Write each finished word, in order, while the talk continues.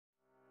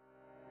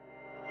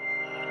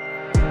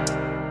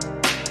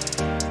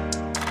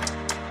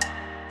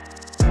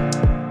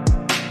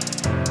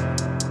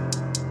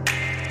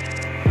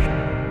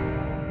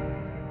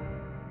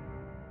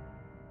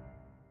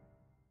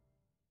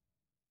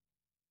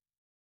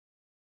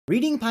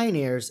Reading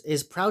Pioneers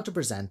is proud to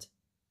present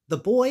The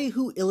Boy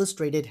Who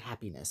Illustrated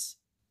Happiness,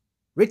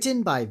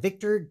 written by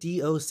Victor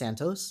D.O.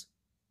 Santos,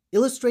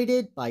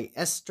 illustrated by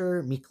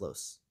Esther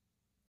Miklos.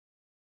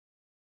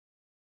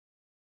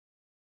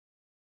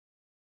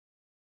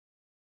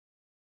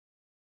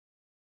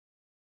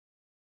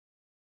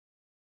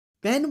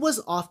 Ben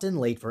was often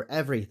late for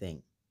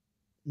everything,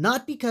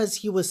 not because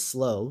he was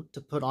slow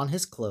to put on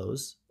his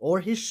clothes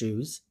or his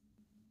shoes,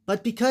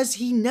 but because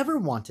he never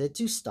wanted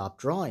to stop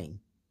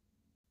drawing.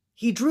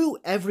 He drew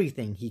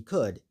everything he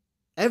could,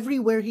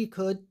 everywhere he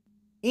could,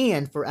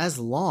 and for as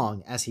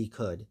long as he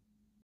could.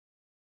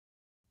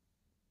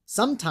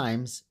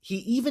 Sometimes he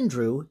even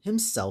drew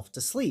himself to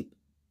sleep.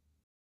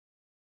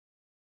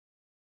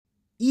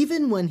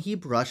 Even when he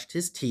brushed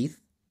his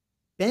teeth,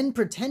 Ben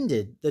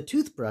pretended the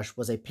toothbrush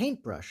was a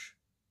paintbrush,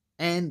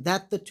 and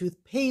that the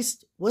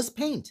toothpaste was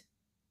paint.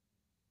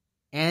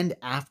 And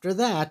after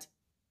that,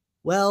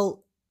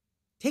 well,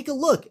 take a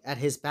look at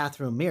his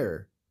bathroom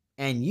mirror,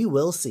 and you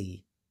will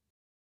see.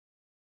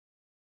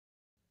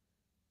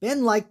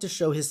 Ben liked to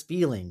show his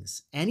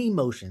feelings and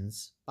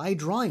emotions by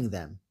drawing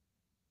them.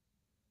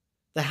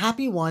 The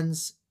happy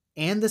ones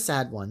and the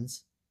sad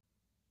ones,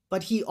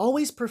 but he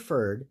always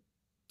preferred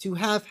to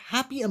have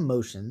happy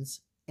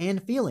emotions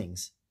and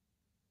feelings.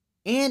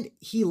 And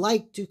he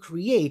liked to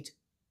create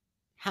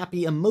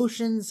happy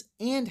emotions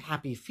and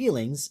happy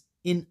feelings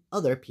in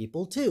other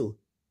people too.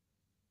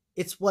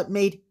 It's what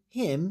made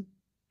him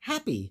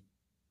happy.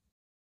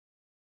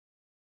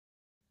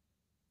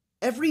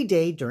 Every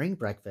day during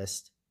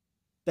breakfast,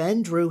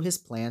 Ben drew his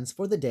plans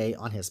for the day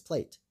on his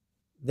plate.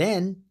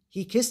 Then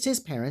he kissed his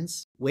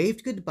parents,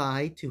 waved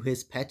goodbye to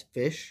his pet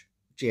fish,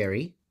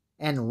 Jerry,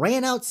 and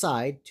ran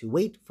outside to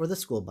wait for the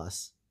school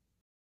bus.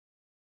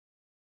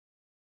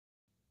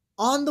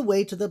 On the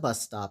way to the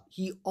bus stop,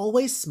 he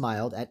always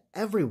smiled at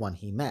everyone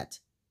he met.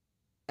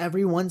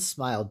 Everyone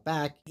smiled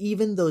back,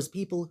 even those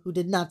people who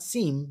did not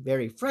seem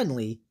very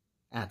friendly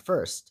at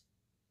first.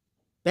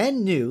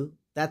 Ben knew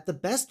that the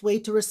best way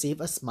to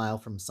receive a smile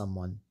from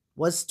someone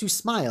was to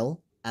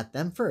smile at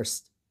them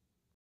first.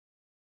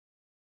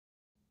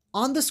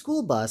 On the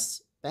school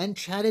bus, Ben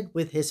chatted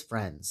with his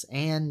friends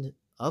and,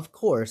 of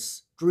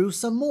course, drew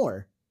some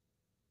more.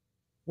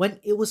 When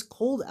it was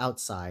cold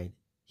outside,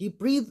 he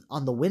breathed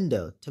on the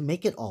window to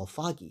make it all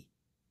foggy.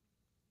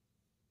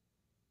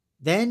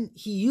 Then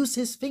he used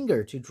his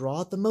finger to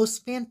draw the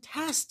most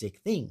fantastic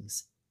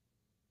things.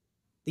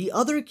 The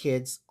other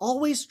kids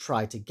always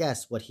tried to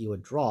guess what he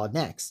would draw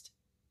next.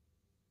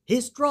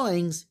 His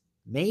drawings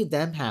made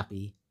them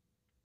happy.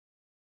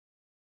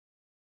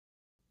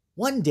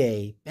 One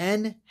day,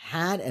 Ben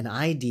had an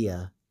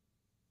idea.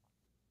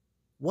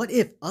 What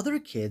if other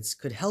kids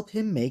could help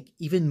him make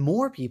even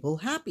more people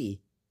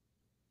happy?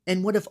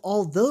 And what if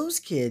all those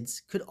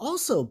kids could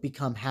also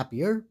become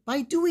happier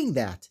by doing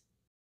that?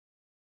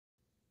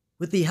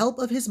 With the help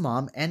of his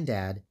mom and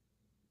dad,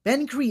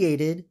 Ben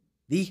created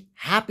the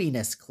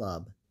Happiness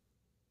Club.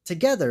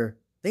 Together,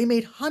 they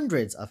made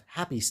hundreds of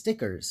happy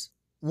stickers,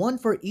 one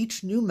for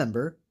each new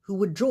member who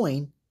would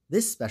join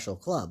this special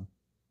club.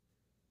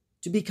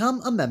 To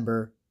become a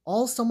member,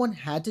 all someone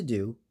had to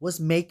do was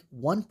make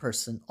one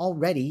person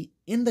already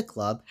in the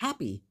club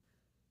happy.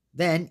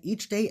 Then,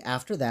 each day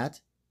after that,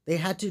 they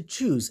had to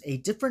choose a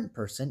different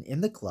person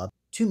in the club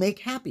to make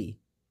happy.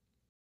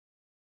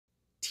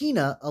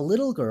 Tina, a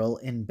little girl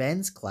in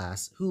Ben's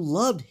class who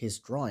loved his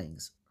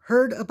drawings,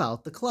 heard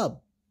about the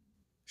club.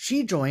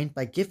 She joined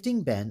by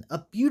gifting Ben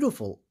a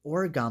beautiful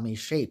origami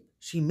shape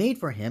she made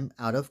for him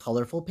out of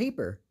colorful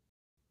paper.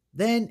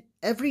 Then,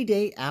 every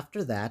day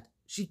after that,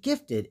 she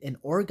gifted an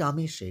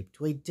origami shape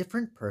to a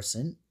different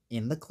person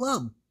in the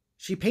club.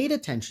 She paid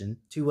attention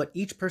to what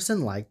each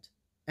person liked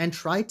and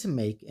tried to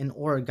make an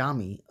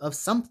origami of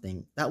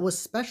something that was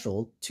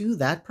special to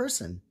that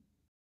person.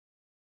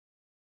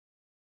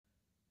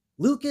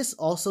 Lucas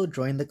also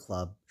joined the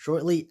club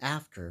shortly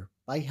after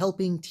by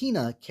helping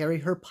Tina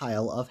carry her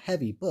pile of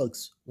heavy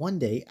books one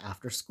day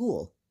after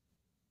school.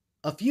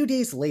 A few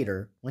days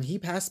later, when he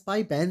passed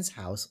by Ben's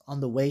house on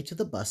the way to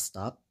the bus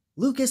stop,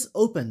 Lucas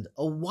opened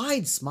a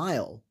wide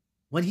smile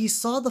when he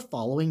saw the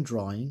following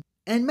drawing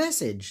and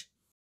message.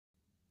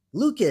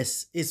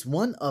 Lucas is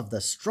one of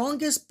the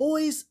strongest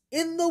boys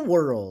in the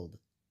world.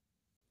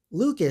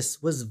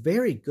 Lucas was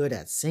very good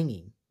at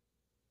singing,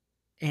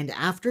 and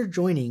after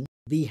joining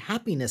the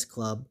Happiness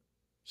Club,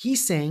 he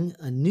sang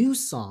a new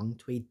song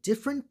to a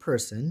different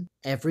person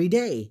every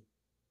day,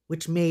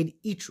 which made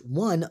each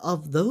one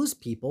of those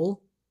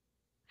people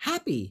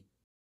happy.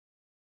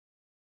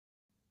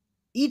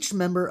 Each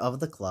member of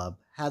the club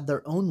had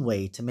their own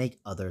way to make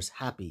others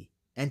happy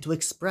and to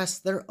express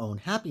their own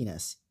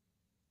happiness.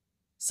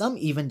 Some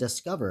even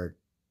discovered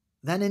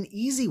that an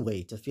easy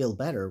way to feel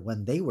better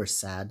when they were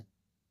sad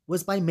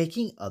was by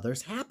making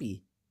others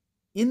happy.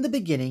 In the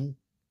beginning,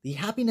 the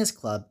Happiness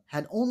Club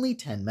had only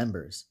 10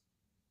 members,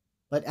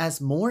 but as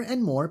more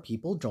and more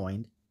people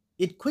joined,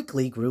 it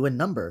quickly grew in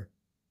number.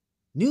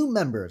 New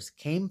members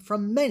came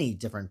from many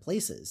different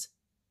places.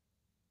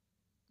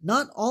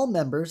 Not all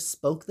members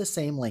spoke the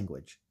same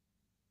language,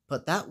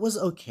 But that was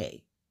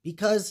okay,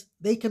 because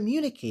they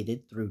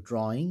communicated through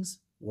drawings,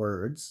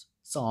 words,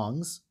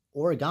 songs,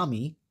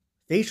 origami,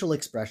 facial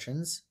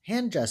expressions,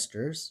 hand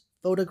gestures,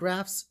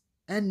 photographs,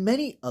 and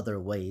many other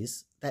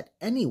ways that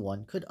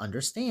anyone could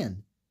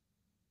understand.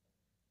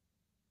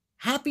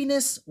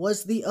 Happiness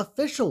was the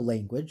official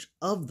language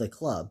of the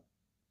club,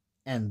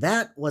 and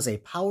that was a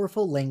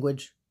powerful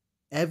language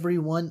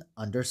everyone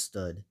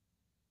understood.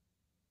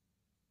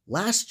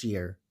 Last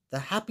year, the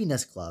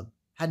Happiness Club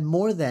had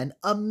more than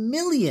 1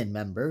 million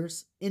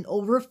members in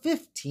over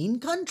 15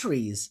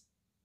 countries.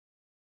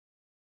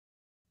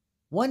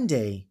 One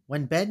day,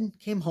 when Ben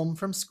came home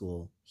from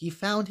school, he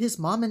found his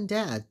mom and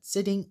dad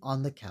sitting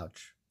on the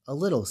couch, a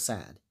little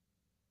sad.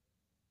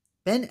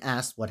 Ben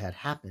asked what had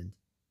happened.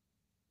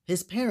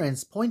 His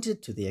parents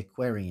pointed to the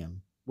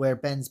aquarium where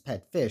Ben's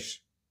pet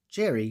fish,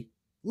 Jerry,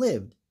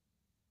 lived.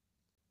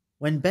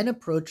 When Ben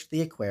approached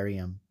the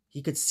aquarium,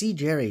 he could see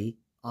Jerry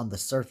on the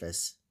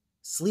surface,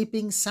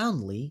 sleeping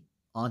soundly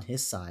on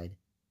his side.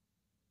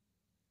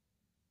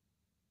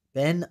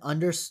 Ben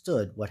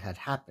understood what had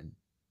happened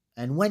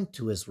and went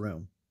to his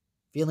room,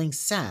 feeling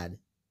sad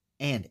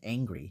and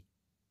angry.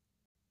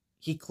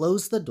 He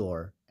closed the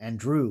door and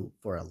drew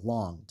for a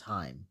long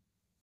time.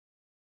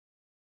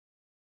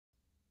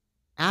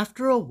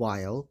 After a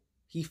while,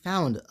 he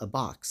found a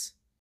box.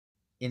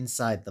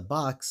 Inside the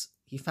box,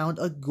 he found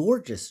a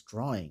gorgeous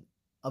drawing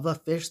of a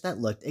fish that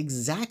looked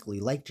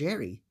exactly like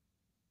Jerry.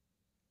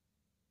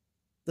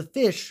 The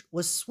fish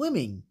was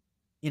swimming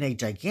in a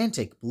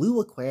gigantic blue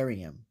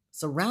aquarium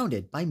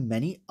surrounded by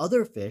many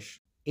other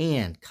fish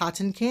and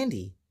cotton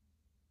candy.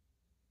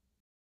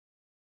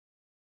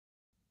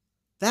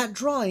 That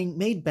drawing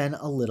made Ben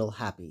a little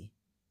happy.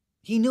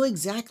 He knew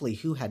exactly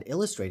who had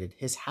illustrated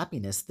his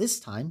happiness this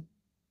time.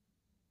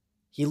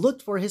 He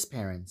looked for his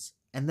parents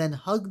and then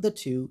hugged the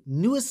two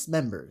newest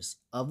members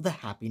of the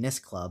Happiness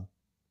Club.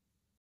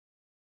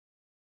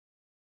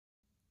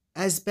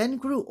 As Ben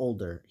grew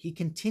older, he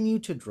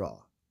continued to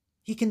draw.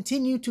 He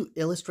continued to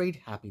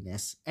illustrate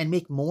happiness and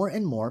make more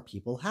and more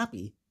people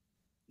happy.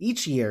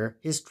 Each year,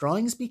 his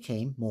drawings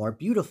became more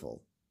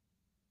beautiful.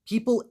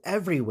 People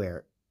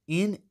everywhere,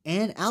 in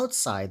and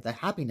outside the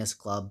Happiness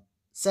Club,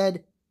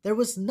 said there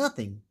was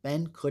nothing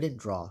Ben couldn't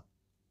draw.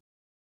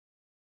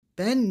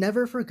 Ben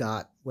never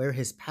forgot where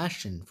his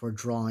passion for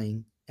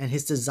drawing and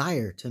his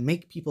desire to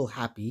make people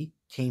happy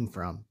came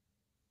from: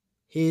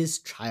 his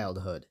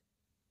childhood.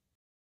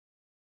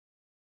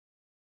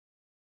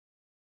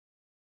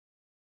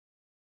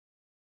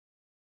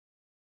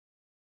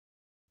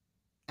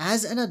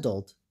 As an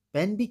adult,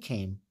 Ben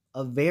became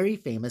a very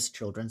famous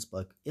children's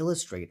book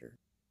illustrator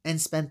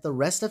and spent the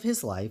rest of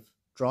his life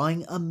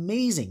drawing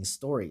amazing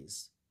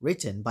stories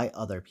written by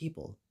other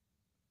people,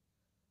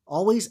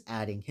 always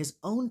adding his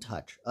own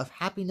touch of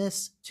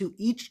happiness to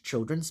each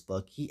children's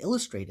book he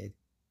illustrated.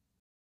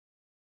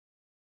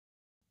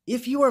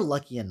 If you are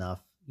lucky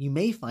enough, you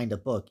may find a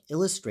book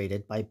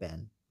illustrated by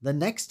Ben the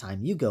next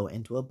time you go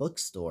into a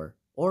bookstore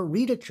or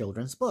read a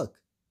children's book.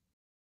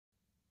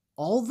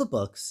 All the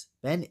books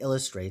Ben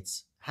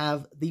illustrates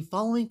have the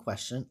following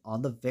question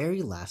on the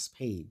very last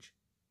page: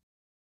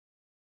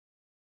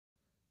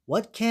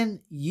 what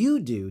can you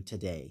do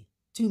today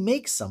to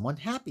make someone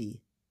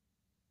happy?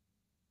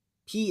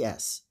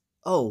 P.S.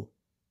 Oh,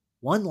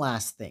 one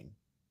last thing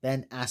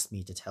Ben asked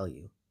me to tell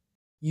you.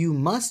 You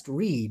must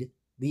read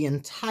the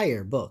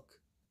entire book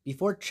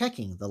before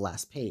checking the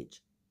last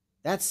page.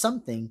 That's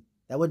something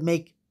that would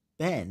make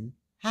Ben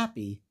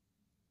happy.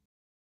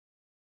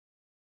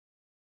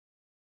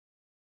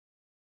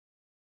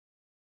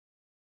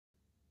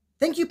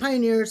 Thank you,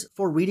 pioneers,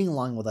 for reading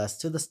along with us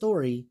to the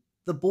story,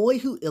 The Boy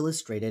Who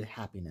Illustrated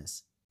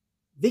Happiness.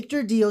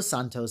 Victor Dio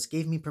Santos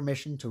gave me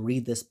permission to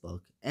read this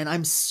book, and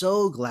I'm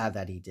so glad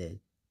that he did,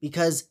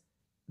 because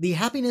the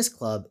Happiness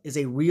Club is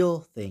a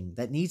real thing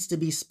that needs to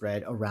be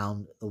spread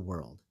around the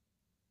world.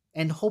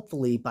 And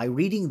hopefully, by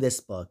reading this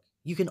book,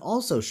 you can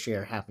also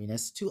share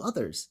happiness to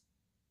others.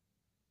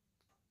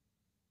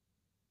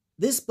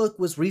 This book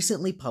was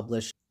recently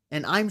published,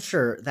 and I'm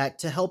sure that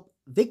to help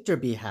Victor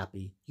be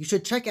happy, you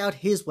should check out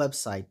his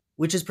website,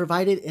 which is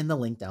provided in the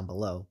link down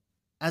below,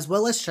 as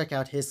well as check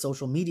out his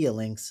social media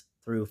links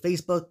through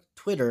Facebook,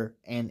 Twitter,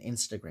 and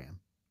Instagram.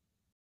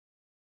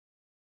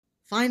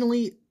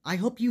 Finally, I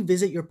hope you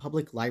visit your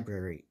public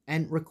library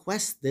and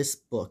request this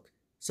book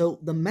so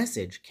the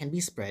message can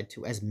be spread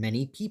to as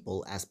many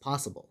people as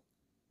possible.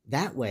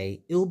 That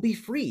way, it will be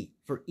free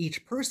for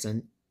each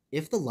person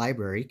if the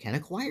library can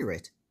acquire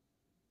it.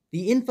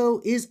 The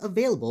info is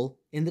available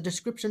in the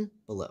description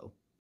below.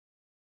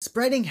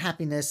 Spreading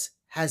happiness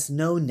has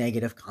no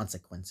negative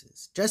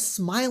consequences. Just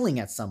smiling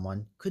at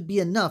someone could be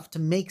enough to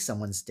make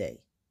someone's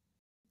day.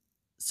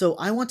 So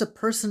I want to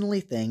personally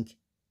thank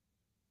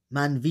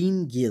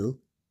Manveen Gill,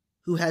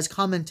 who has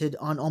commented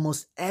on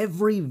almost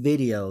every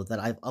video that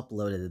I've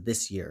uploaded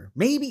this year,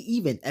 maybe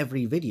even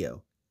every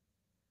video.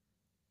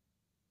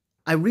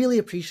 I really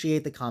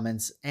appreciate the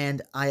comments,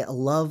 and I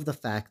love the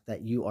fact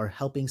that you are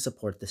helping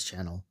support this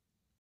channel.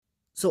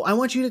 So I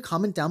want you to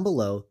comment down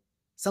below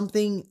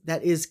something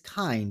that is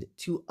kind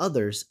to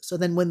others, so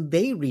then when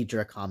they read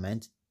your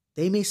comment,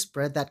 they may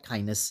spread that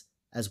kindness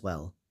as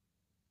well.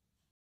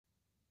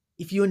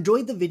 If you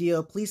enjoyed the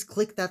video, please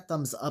click that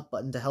thumbs up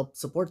button to help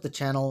support the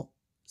channel,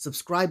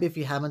 subscribe if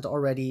you haven't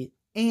already,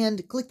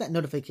 and click that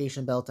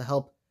notification bell to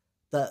help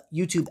the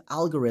YouTube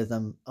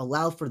algorithm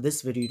allow for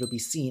this video to be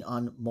seen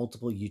on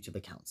multiple YouTube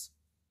accounts.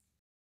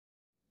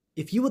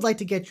 If you would like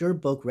to get your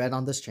book read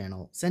on this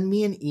channel, send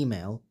me an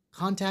email,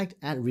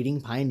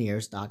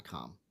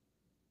 contact@readingpioneers.com.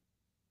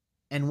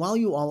 And while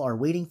you all are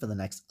waiting for the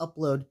next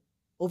upload,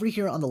 over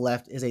here on the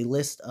left is a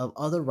list of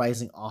other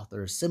rising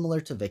authors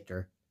similar to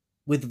Victor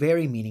with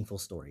very meaningful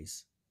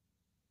stories.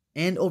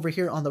 And over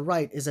here on the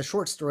right is a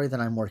short story that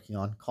I'm working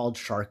on called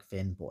Shark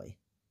Fin Boy.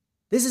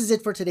 This is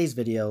it for today's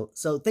video,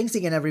 so thanks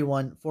again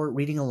everyone for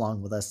reading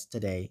along with us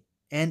today.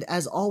 And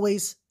as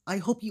always, I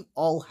hope you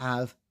all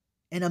have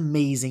an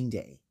amazing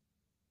day.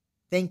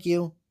 Thank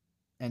you,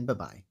 and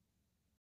bye-bye.